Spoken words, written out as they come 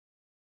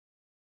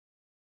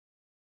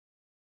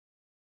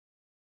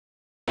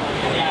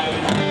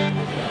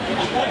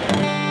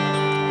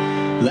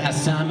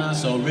Last time I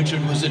saw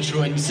Richard was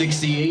Detroit in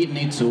 '68, and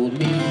he told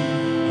me,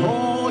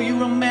 oh, you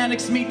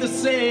romantics meet the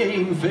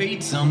same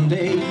fate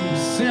someday.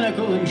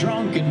 Cynical and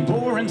drunk and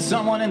boring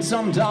someone in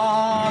some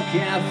dark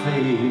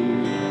cafe.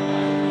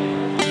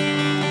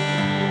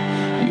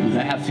 You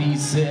laugh, he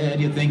said,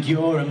 you think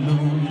you're a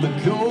moon,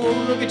 but go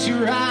look at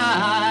your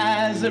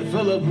eyes, they're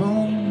full of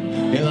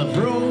moon. They love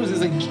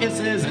roses and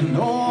kisses and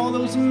all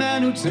those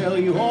men who tell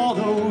you all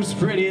those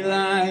pretty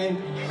lies.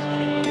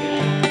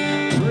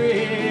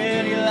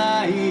 Pretty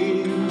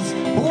lies.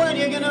 When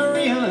you're gonna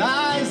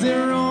realize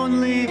they're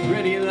only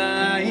pretty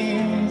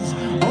lies.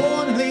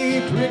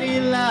 Only pretty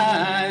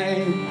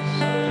lies.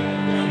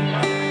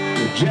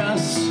 They're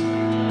just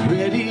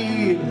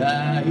pretty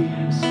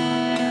lies.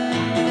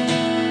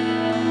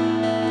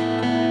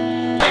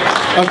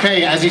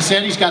 Okay, as he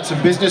said, he's got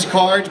some business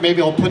cards.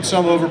 Maybe I'll put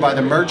some over by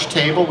the merch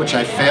table, which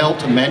I failed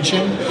to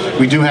mention.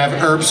 We do have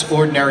Earp's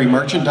Ordinary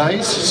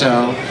merchandise,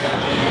 so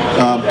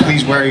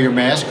please wear your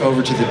mask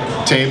over to the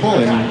table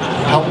and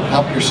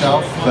help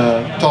yourself.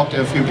 Talk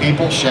to a few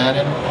people,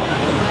 Shannon,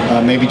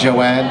 maybe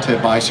Joanne, to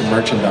buy some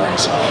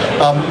merchandise.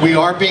 We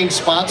are being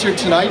sponsored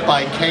tonight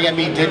by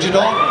KME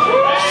Digital,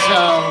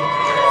 so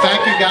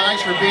thank you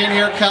guys for being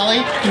here.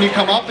 Kelly, can you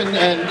come up and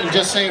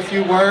just say a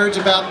few words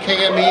about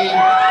KME?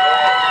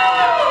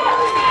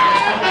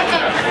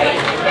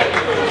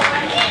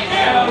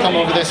 Come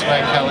over this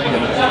way, Kelly.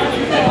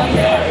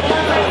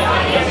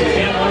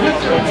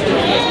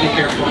 Be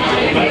careful.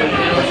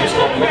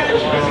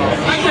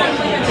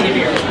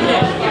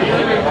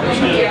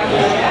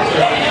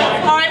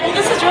 All right, well,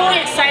 this is really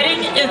exciting.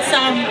 It's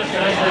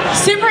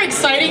super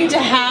exciting to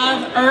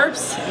have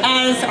Earp's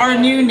as our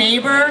new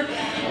neighbor.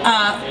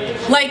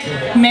 Like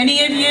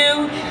many of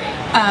you,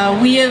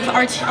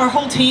 our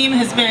whole team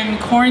has been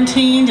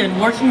quarantined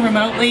and working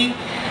remotely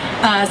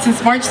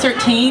since March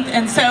 13th,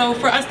 and so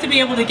for us to be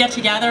able to get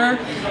together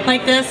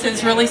like this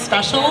is really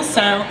special.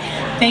 So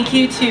thank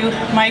you to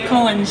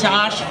Michael and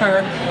Josh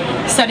for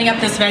setting up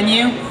this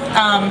venue.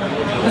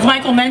 As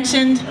Michael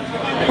mentioned,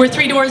 we're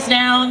 3 doors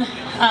down.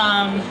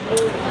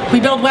 We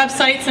build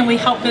websites and we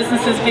help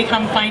businesses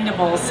become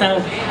findable.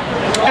 So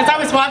as I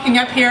was walking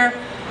up here,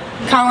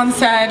 Colin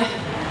said,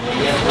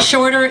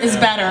 shorter is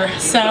better.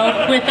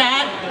 So with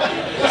that,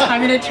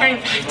 I'm going to turn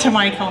it back to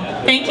Michael.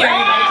 Thank you,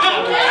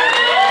 everybody.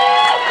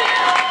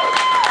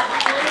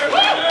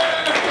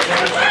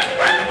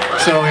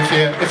 So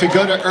if you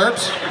go to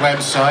Earp's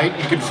website,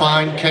 you can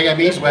find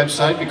KME's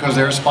website because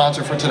they're a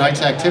sponsor for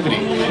tonight's activity.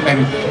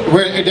 And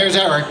there's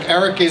Eric.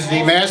 Eric is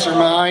the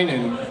mastermind,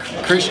 and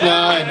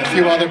Krishna and a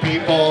few other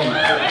people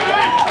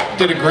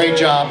did a great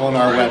job on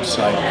our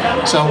website.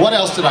 So what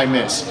else did I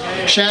miss?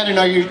 Shannon,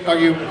 are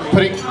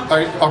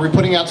we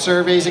putting out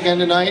surveys again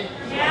tonight?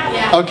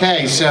 Yeah.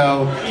 Okay,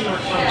 so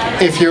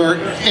if you're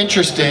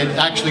interested,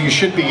 actually you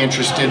should be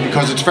interested,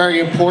 because it's very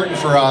important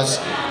for us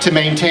to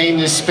maintain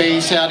this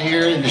space out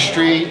here in the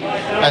street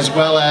as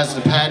well as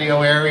the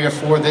patio area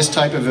for this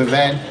type of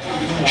event.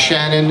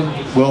 Shannon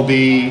will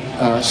be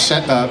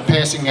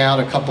passing out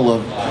a couple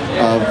of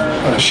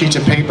sheets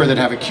of paper that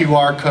have a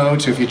QR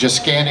code, so if you just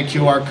scan a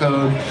QR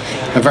code,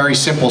 a very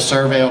simple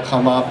survey will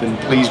come up, and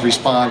please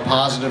respond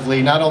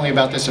positively, not only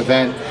about this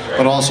event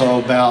but also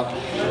about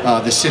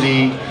the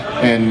city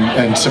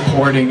and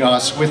supporting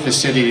us with the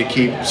city to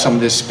keep some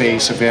of this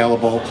space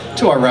available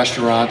to our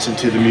restaurants and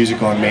to the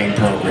Music on Main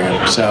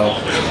program. So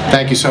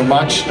thank you so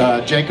much.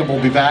 Jacob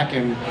will be back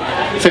in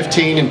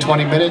 15 and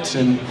 20 minutes,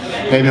 and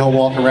maybe he'll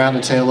walk around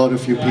and say hello to a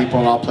few people,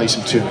 and I'll play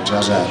some tunes.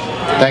 How's that?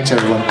 Thanks,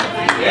 everyone.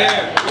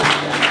 Yeah.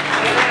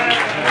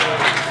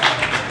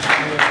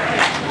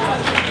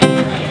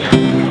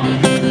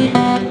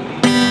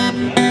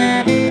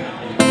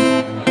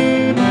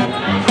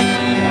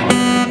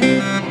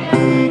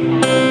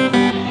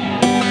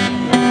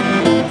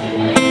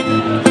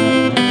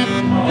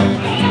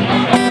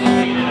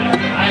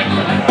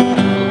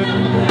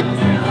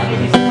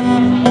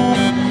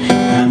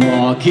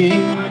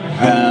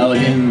 Out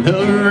in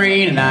the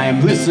rain, and I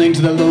am listening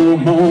to the low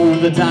moan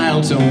of the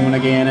dial tone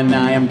again, and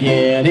I am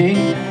getting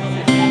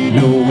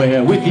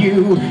nowhere with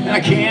you, and I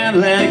can't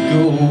let it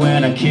go,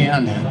 and I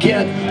can't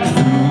get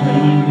through.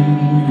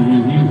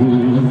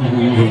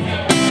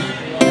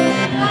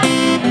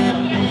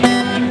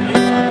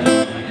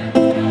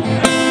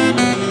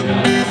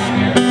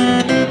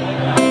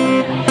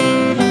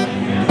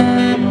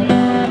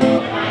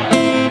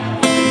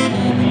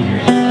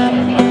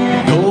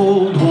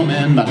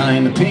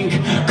 Behind the pink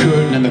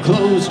curtain and the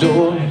closed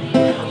door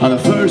on the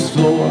first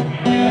floor,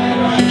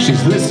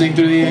 she's listening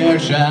through the air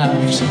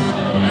shaft.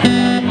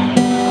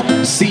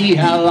 See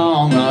how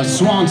long our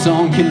swan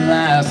song can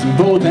last in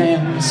both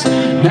hands.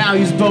 Now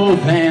use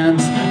both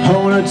hands.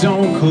 Oh no,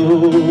 don't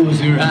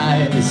close your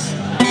eyes.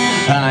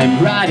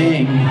 I'm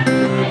riding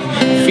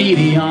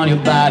feety on your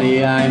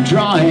body. I'm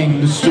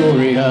drawing the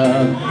story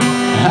of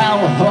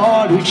how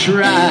hard we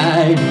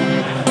tried.